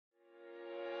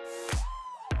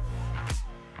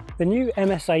The new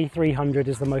MSA 300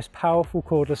 is the most powerful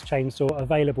cordless chainsaw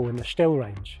available in the Stihl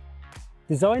range.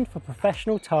 Designed for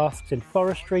professional tasks in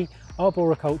forestry,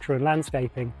 arboriculture and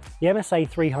landscaping, the MSA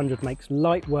 300 makes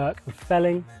light work of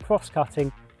felling,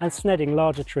 cross-cutting and snedding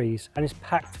larger trees and is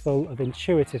packed full of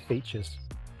intuitive features.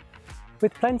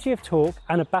 With plenty of torque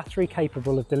and a battery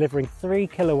capable of delivering 3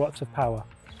 kilowatts of power,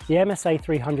 the MSA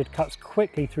 300 cuts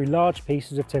quickly through large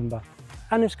pieces of timber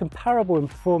and is comparable in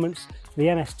performance to the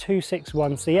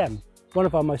MS261 C-M, one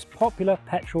of our most popular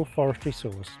petrol forestry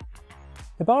saws.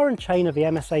 The bar and chain of the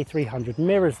MSA 300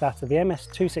 mirrors that of the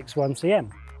MS261 C-M.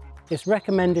 It's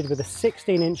recommended with a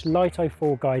 16-inch Lito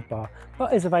 4 guide bar,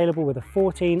 but is available with a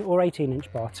 14 or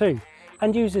 18-inch bar too,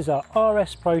 and uses our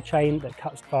RS Pro chain that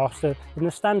cuts faster than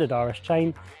the standard RS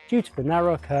chain due to the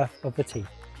narrower kerf of the teeth.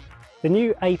 The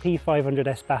new AP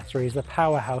 500S battery is the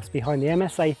powerhouse behind the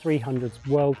MSA 300's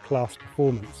world-class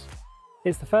performance.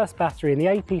 It's the first battery in the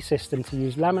AP system to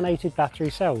use laminated battery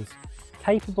cells,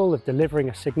 capable of delivering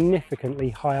a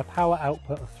significantly higher power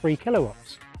output of 3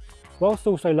 kilowatts, whilst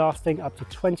also lasting up to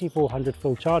 2400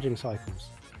 full charging cycles.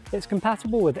 It's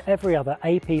compatible with every other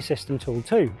AP system tool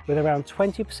too, with around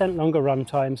 20% longer run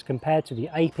times compared to the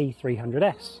AP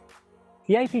 300S.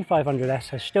 The AP 500S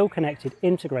has Stihl connected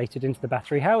integrated into the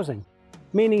battery housing,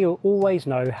 meaning you'll always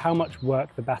know how much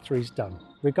work the battery's done,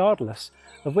 regardless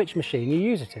of which machine you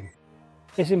use it in.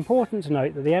 It's important to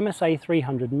note that the MSA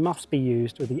 300 must be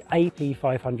used with the AP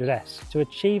 500S to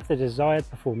achieve the desired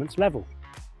performance level.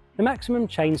 The maximum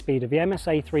chain speed of the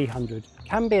MSA 300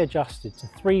 can be adjusted to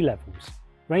 3 levels,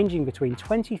 ranging between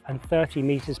 20 and 30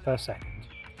 meters per second,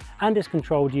 and is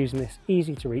controlled using this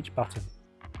easy-to-reach button.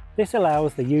 This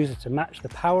allows the user to match the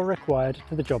power required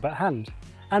to the job at hand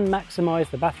and maximize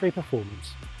the battery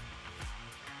performance.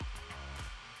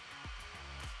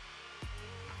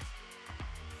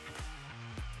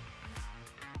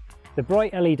 The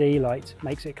bright LED light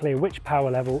makes it clear which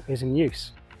power level is in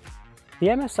use. The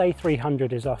MSA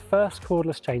 300 is our first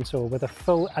cordless chainsaw with a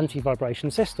full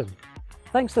anti-vibration system.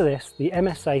 Thanks to this, the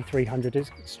MSA 300 is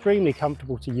extremely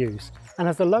comfortable to use and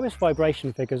has the lowest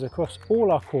vibration figures across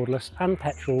all our cordless and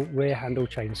petrol rear handle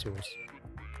chainsaws.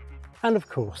 And of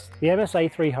course, the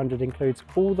MSA 300 includes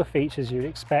all the features you'd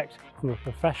expect from a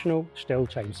professional Stihl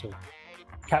chainsaw.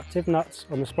 Captive nuts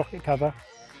on the sprocket cover,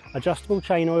 adjustable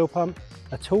chain oil pump,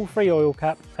 a tool-free oil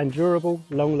cap and durable,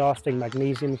 long-lasting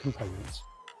magnesium components.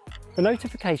 The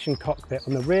notification cockpit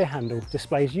on the rear handle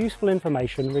displays useful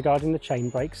information regarding the chain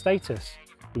brake status,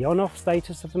 the on-off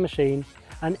status of the machine,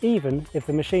 and even if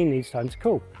the machine needs time to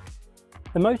cool.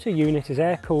 The motor unit is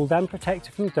air-cooled and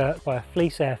protected from dirt by a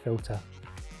fleece air filter.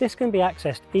 This can be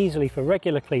accessed easily for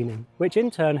regular cleaning, which in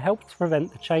turn helps to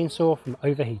prevent the chainsaw from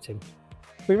overheating.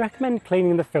 We recommend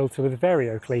cleaning the filter with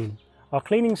VarioClean, our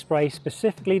cleaning spray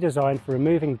specifically designed for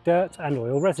removing dirt and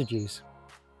oil residues.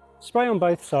 Spray on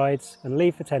both sides and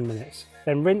leave for 10 minutes,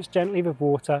 then rinse gently with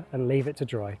water and leave it to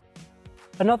dry.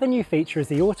 Another new feature is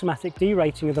the automatic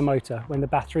derating of the motor when the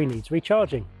battery needs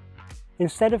recharging.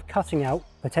 Instead of cutting out,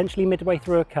 potentially midway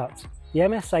through a cut, the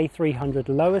MSA 300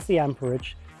 lowers the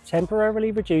amperage,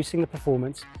 temporarily reducing the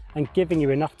performance and giving you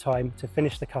enough time to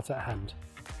finish the cut at hand.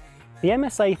 The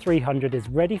MSA 300 is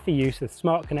ready for use with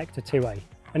Smart Connector 2A,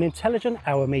 an intelligent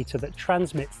hour meter that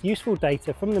transmits useful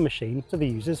data from the machine to the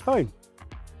user's phone.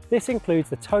 This includes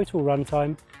the total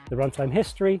runtime, the runtime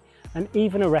history, and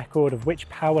even a record of which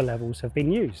power levels have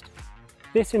been used.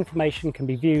 This information can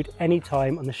be viewed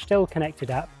anytime on the Stihl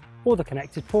Connected app or the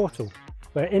Connected portal,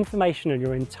 where information on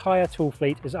your entire tool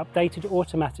fleet is updated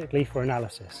automatically for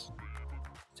analysis.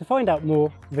 To find out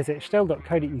more, visit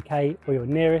stihl.co.uk or your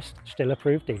nearest Stihl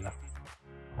approved dealer.